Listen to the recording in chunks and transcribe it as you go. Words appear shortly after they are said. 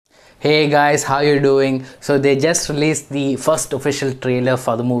Hey guys, how you doing? So they just released the first official trailer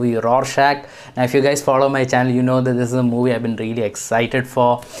for the movie Rorschach. Now if you guys follow my channel, you know that this is a movie I've been really excited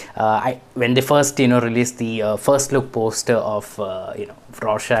for. When they first released the first look poster of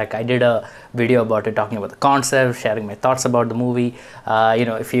Rorschach, I did a video about it, talking about the concept, sharing my thoughts about the movie.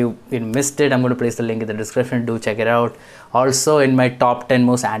 If you missed it, I'm going to place the link in the description. Do check it out. Also, in my top 10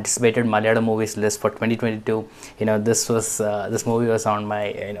 most anticipated Malayalam movies list for 2022, this movie was on my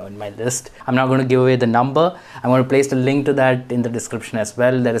in my list. I'm not going to give away the number. I'm going to place the link to that in the description as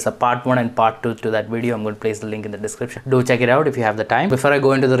well. There is a part 1 and part 2 to that video. I'm going to place the link in the description. Do check it out if you have the time. Before I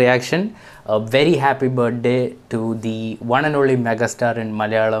go into the reaction, a very happy birthday to the one and only megastar in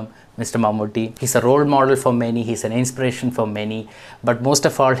Malayalam, Mr. Mammootty. He's a role model for many, he's an inspiration for many, but most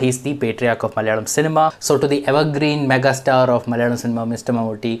of all, he's the patriarch of Malayalam cinema. So to the evergreen megastar of Malayalam cinema, Mr.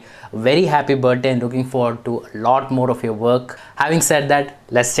 Mammootty, very happy birthday and looking forward to a lot more of your work. Having said that,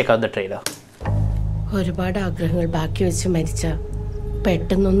 let's check out the trailer. ഒരുപാട് ആഗ്രഹങ്ങൾ ബാക്കി വെച്ച് മരിച്ച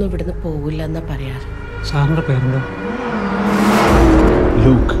പെട്ടെന്നൊന്നും ഇവിടുന്ന് പോവില്ല എന്നാ പറയാറ്. സാറിന്റെ പേരെന്താ?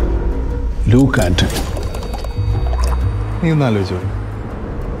 ലൂക്ക് ആന്റണി. നീ ഒന്ന് ആലോചിച്ചോ,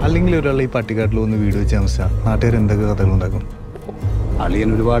 അല്ലെങ്കിൽ ഒരാൾ ഈ പട്ടിക്കാട്ടിൽ ഒന്ന് വീട് വെച്ച് താമസിച്ചാൽ നാട്ടുകാർ എന്തൊക്കെ കഥകളുണ്ടാക്കും. അളിയൻ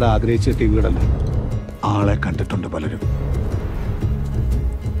ഒരുപാട് ആഗ്രഹിച്ചിട്ട് വീടല്ലേ, ആളെ കണ്ടിട്ടുണ്ട് പലരും.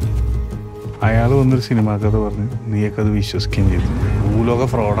 അയാൾ വന്നൊരു സിനിമാ കഥ പറഞ്ഞ് നീയൊക്കെ അത് വിശ്വസിക്കുകയും ചെയ്തു. ഭൂലോക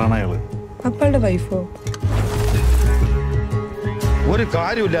ഫ്രോഡാണ് അയാള്. അപ്പാളുടെ വൈഫോ? ഒരു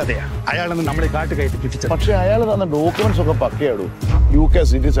കാര്യമില്ലാതെ അയാളെന്ന് നമ്മളെ കാട്ട് കയറ്റി. പക്ഷെ അയാൾ തന്ന ഡോക്യുമെന്റ്സ് ഒക്കെ പക്കയാടൂ. UK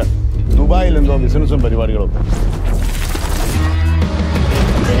സിറ്റിസൺ, ദുബായിൽ എന്തോ ബിസിനസ്സും പരിപാടികളും.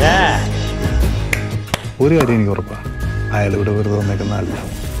 ഒരു കാര്യം എനിക്ക് ഉറപ്പാണ്, അയാൾ ഇവിടെ വെറുതെ വന്നേക്കുന്ന ആളില്ല.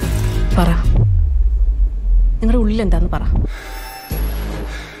 പറ, നിങ്ങളുടെ ഉള്ളിൽ എന്താന്ന് പറ.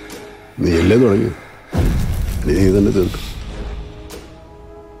 നീ അല്ലേ തുടങ്ങി, നീ തന്നെ തീർക്കും,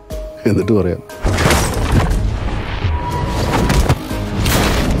 എന്നിട്ട് പറയാം.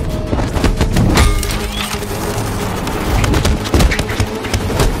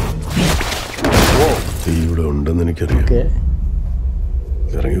 ഇവിടെ ഉണ്ടെന്ന് എനിക്കറിയാം.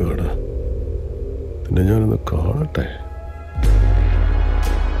 ഇറങ്ങി വേടാ, പിന്നെ ഞാനൊന്ന് കാണട്ടെ.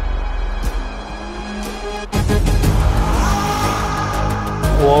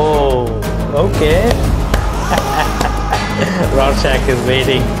 Whoa, okay. Rorschach is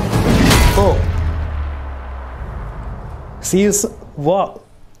waiting. Oh. See you. Wow.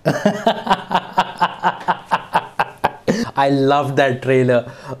 I love that trailer.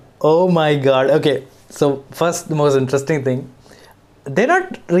 Oh my god. Okay, so first, the most interesting thing, they're not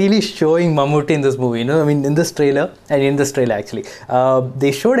really showing Mammootty in this movie, I mean in this trailer, and in this trailer actually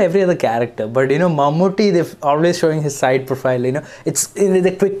they showed every other character, but Mammootty, they're always showing his side profile.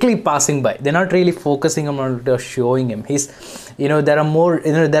 They're quickly passing by, they're not really focusing on or showing him. He's there are more,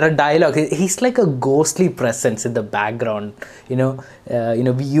 there are dialogue. He's like a ghostly presence in the background.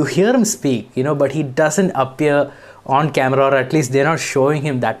 You hear him speak, but he doesn't appear on camera, or at least they're not showing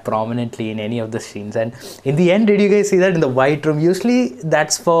him that prominently in any of the scenes. And in the end, did you guys see that in the white room? Usually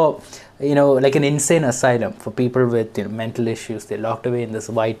that's for like an insane asylum for people with mental issues. They're locked away in this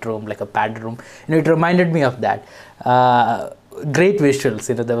white room, like a padded room. It reminded me of that. Great visuals.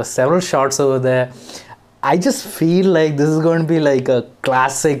 There were several shots over there. I just feel like this is going to be like a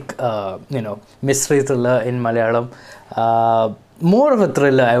classic mystery thriller in Malayalam. More of a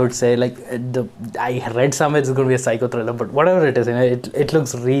thriller, I would say. Like I read somewhere it's going to be a psycho thriller, but whatever it is, it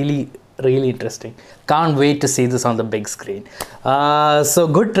looks really, really interesting. Can't wait to see this on the big screen. So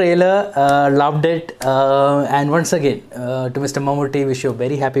good trailer, loved it, and once again to Mr. Mammootty, wish you a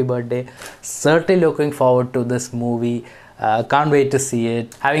very happy birthday. Certainly looking forward to this movie. Can't wait to see it.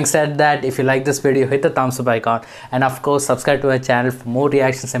 Having said that, if you like this video, hit the thumbs up icon, and of course subscribe to my channel for more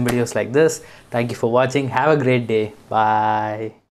reactions and videos like this. Thank you for watching. Have a great day. Bye.